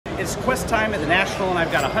It's quest time at the National, and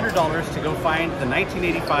I've got $100 to go find the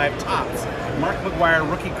 1985 Topps Mark McGwire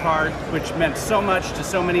rookie card, which meant so much to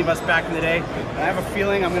so many of us back in the day. And I have a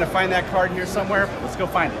feeling I'm going to find that card here somewhere. Let's go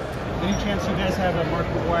find it. Any chance you guys have a Mark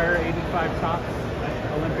McGwire 85 Topps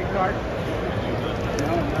Olympic card?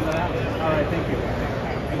 No, none of that? All right, thank you.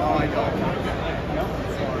 No, I don't. No?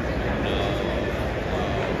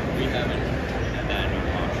 We haven't had that in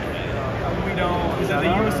our auction yet. We don't. Is that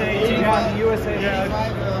the USA team? Yeah, the USA.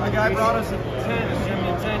 Yeah, a guy brought us a 10, sent me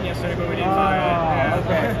a 10 yesterday, but we didn't buy it. Yeah.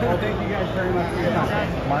 Okay. Well, thank you guys very much for your time.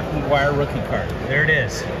 Mark McGwire rookie card. There it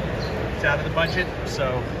is. It's out of the budget,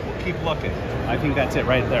 so we'll keep looking. I think that's it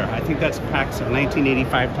right there. I think that's packs of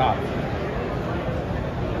 1985 Topps.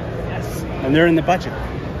 Yes. And they're in the budget.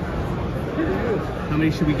 How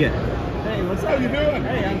many should we get? Hey, what's up? How you doing?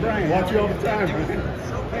 Hey, I'm Brian. Watch you all the time.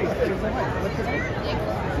 Hey, thanks so much. What's your name?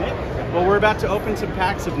 Nick. Well, we're about to open some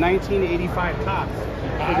packs of 1985 Topps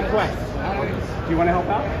for the quest. Do you want to help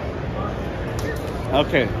out?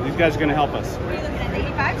 Okay, these guys are going to help us. What are you looking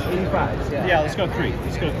at, 85s? 85s, yeah. Yeah, let's go 3.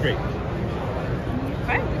 Let's go 3.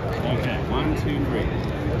 Okay. Okay, 1, 2, 3.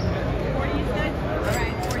 40 is good? All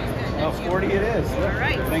right, 40 is good. Oh, 40 it is. All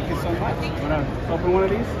right. Thank you so much. Want to open one of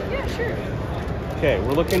these? Yeah, sure. Okay,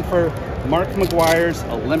 we're looking for Mark McGwire's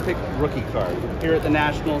Olympic rookie card here at the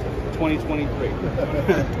National 2023.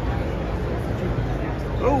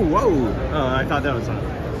 Oh, whoa! Oh, I thought that was a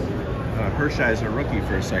Hershiser rookie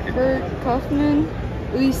for a second. Kurt Kaufman,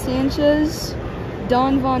 Luis Sanchez,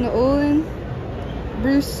 Don Von Olen,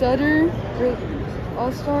 Bruce Sutter,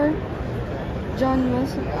 All-Star, John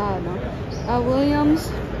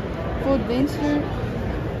Williams, Ford Banster,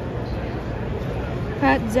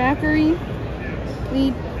 Pat Zachary,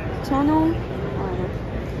 Lee Tunnel,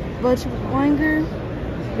 Butch Wanger.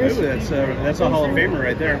 Ooh, that's a Hall of Famer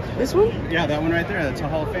right there. This one? Yeah, that one right there. That's a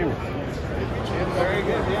Hall of Famer. Very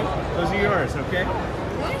good, man. Those are yours, okay?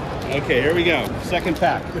 Okay, here we go. Second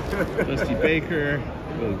pack. Dusty Baker,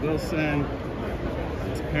 Will Wilson,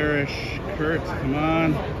 Parrish, Kurt, come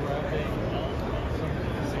on.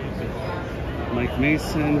 Mike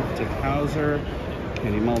Mason, Dick Hauser,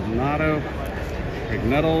 Kenny Maldonado, Greg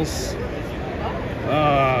Nettles.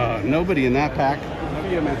 Nobody in that pack. How are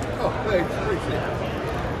you, man? Oh, thanks. Appreciate it.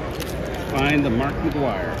 Find the Mark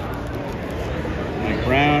McGwire. Mike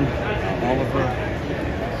Brown, Oliver,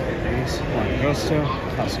 Juan Agosto,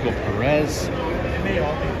 Pascal Perez.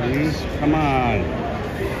 Please, come on.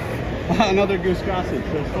 Another Goose Gossage.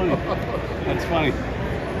 That's funny. That's funny.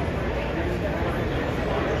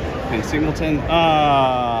 And Singleton.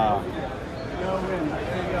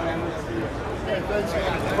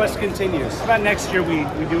 Quest continues. How about next year we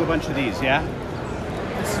do a bunch of these, yeah?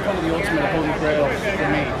 This is one of the ultimate holy grails for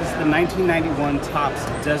me. This is the 1991 Topps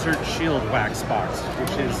Desert Shield wax box,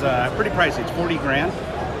 which is pretty pricey. It's 40 grand,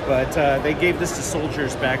 but they gave this to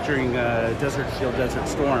soldiers back during Desert Shield, Desert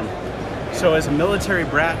Storm. So as a military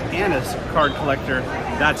brat and as a card collector,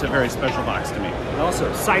 that's a very special box to me. And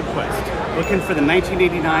also, side quest, looking for the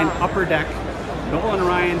 1989 Upper Deck Nolan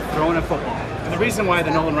Ryan throwing a football. And the reason why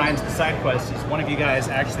the Nolan Ryan's the side quest is one of you guys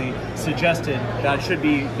actually suggested that should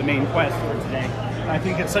be the main quest for today. I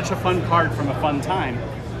think it's such a fun card from a fun time,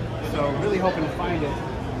 so really hoping to find it.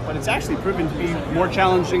 But it's actually proven to be more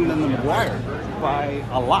challenging than the McGwire by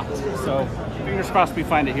a lot. So fingers crossed we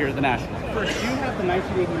find it here at the National. First, do you have the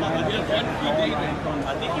 1989? I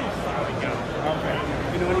think it's okay.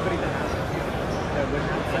 Do you know anybody that has it?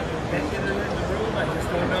 I just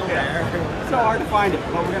don't know there. It's so hard to find it,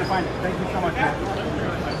 but we're gonna find it. Thank you so much, man.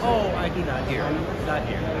 Oh, I do not hear. Not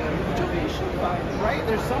here. Right?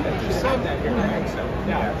 There's somebody who said that here. I think so.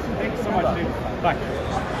 Yeah. Thanks so much, dude. Bye.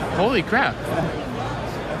 Holy crap.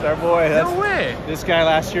 That's our boy. No way. This guy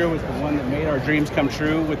last year was the one that made our dreams come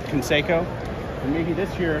true with Conseco. And maybe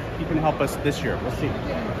this year he can help us this year. We'll see.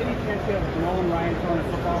 Any chance you have Nolan Ryan throwing a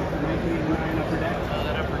football for 1989 Upper Deck?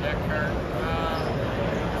 That Upper Deck card.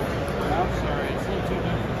 No? Sorry, it's a little too deep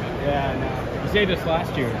for me. Yeah, no. You saved us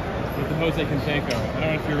last year with the Jose Canseco. I don't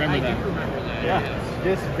know if you remember that. I do remember that. Yeah. Yes.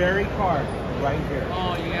 This very card right here.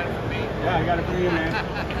 Oh, you got it for me? Yeah, I got it for you, man.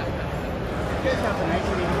 You guys have the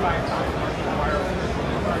 1985 Topps Mark McGwire.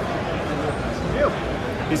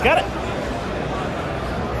 He's got it.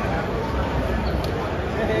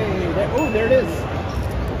 Hey, oh, there it is.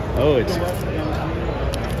 Oh, it's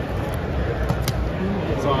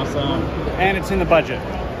awesome. And it's in the budget.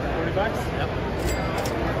 40 bucks? Yep.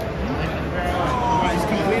 He's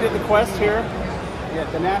completed the quest here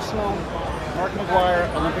at the National. Mark McGwire,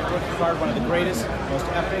 Olympic rookie card, one of the greatest, most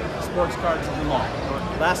epic sports cards of them all.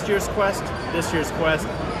 Last year's quest, this year's quest,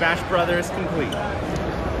 Bash Brothers complete.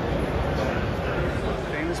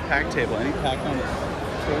 Famous pack table. Any pack on this?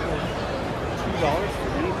 table. $2 for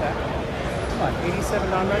any pack. Come on, 87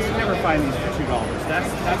 non-res. You never find these for $2. That's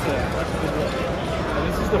a good deal. And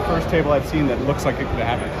this is the first table I've seen that looks like it could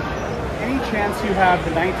have it. Any chance you have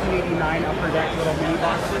the 1989 upper deck little mini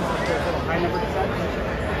boxes, those little high number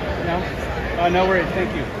sets? No? No worries,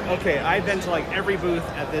 thank you. Okay, I've been to like every booth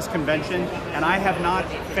at this convention, and I have not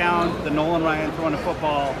found the Nolan Ryan Throwing a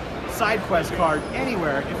Football side quest card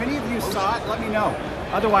anywhere. If any of you saw it, let me know.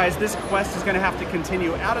 Otherwise, this quest is going to have to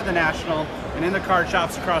continue out of the National and in the card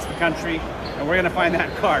shops across the country, and we're going to find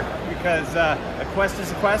that card, because a quest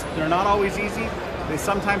is a quest. They're not always easy. They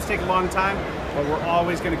sometimes take a long time, but we're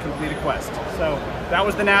always going to complete a quest. So that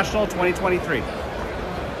was the National 2023.